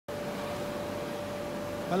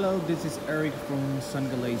Hello, this is Eric from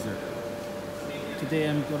Sunic Laser. Today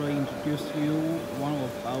I'm going to introduce you one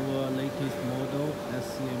of our latest model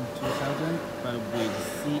SCM2000 but with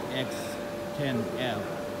CX10F,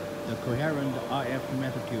 the Coherent R.F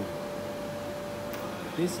metal tube.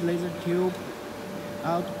 This laser tube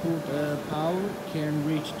output power can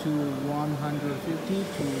reach to 150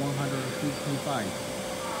 to 155.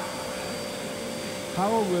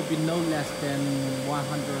 Power will be no less than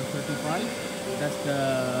 135. That's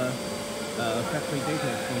the factory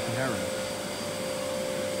data from Coherent.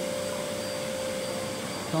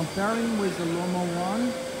 Comparing with the normal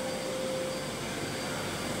one,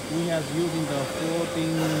 we have using the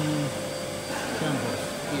folding chambers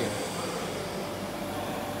here,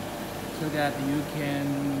 so that you can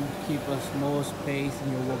keep a small space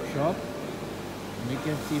in your workshop. And you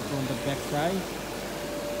can see from the back side,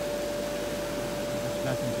 there's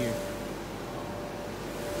nothing here.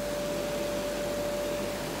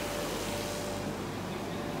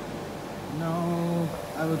 Now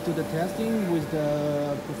I will do the testing with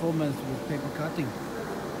the performance with paper cutting.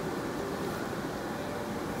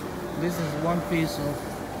 This is one piece of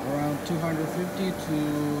around 250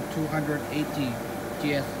 to 280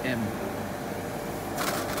 GSM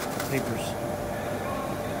papers.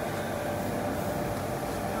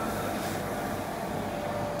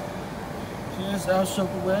 Just also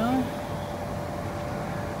well,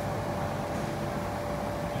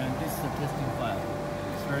 and this is the testing file.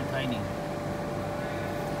 It's very tiny.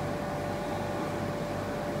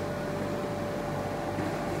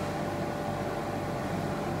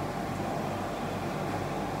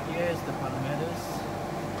 Here's the parameters.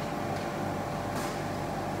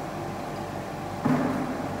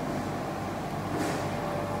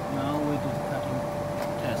 Now we do the cutting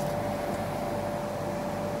test.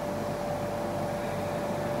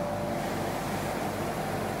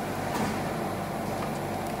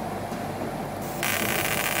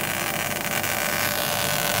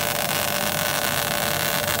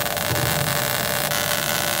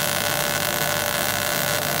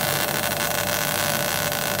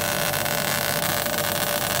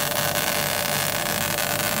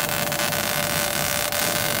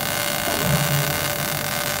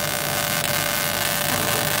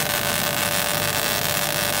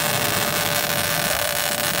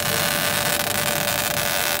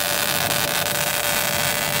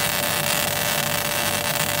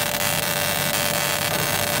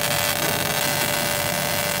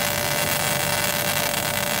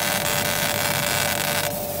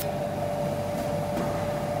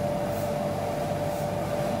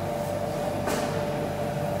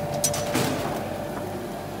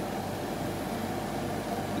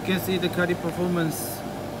 You can see the cutting performance is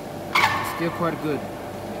still quite good.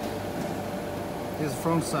 This is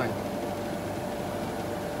front side.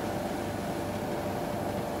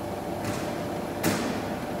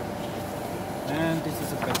 And this is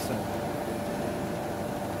the back side.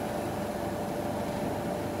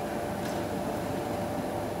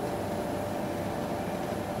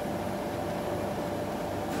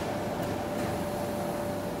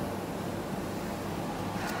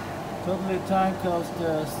 Total time cost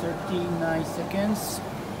 39 seconds.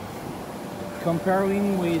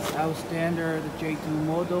 Comparing with our standard J2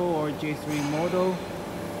 model or J3 model,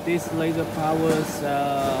 this laser power is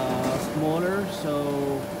smaller,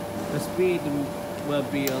 so the speed will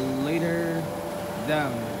be a little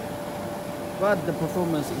down, but the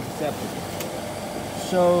performance is acceptable.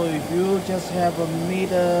 So if you just have a mid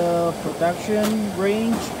production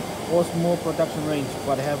range or small production range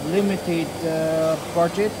but have limited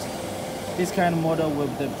budget, this kind of model will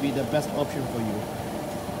be the best option for you.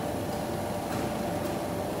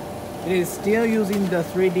 It is still using the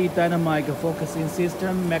 3D dynamic focusing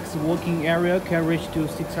system. Max working area can reach to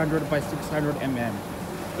 600 by 600 mm.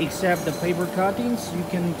 Except the paper cuttings, you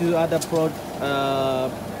can do other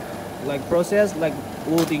process like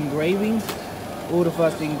wood engraving, wood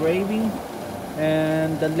fast engraving,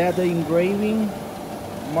 and the leather engraving,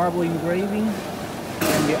 marble engraving,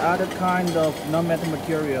 and the other kind of non-metal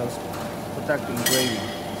materials. Product engraving.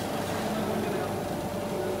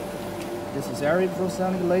 This is Eric from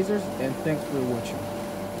Sunic Lasers, and thanks for watching.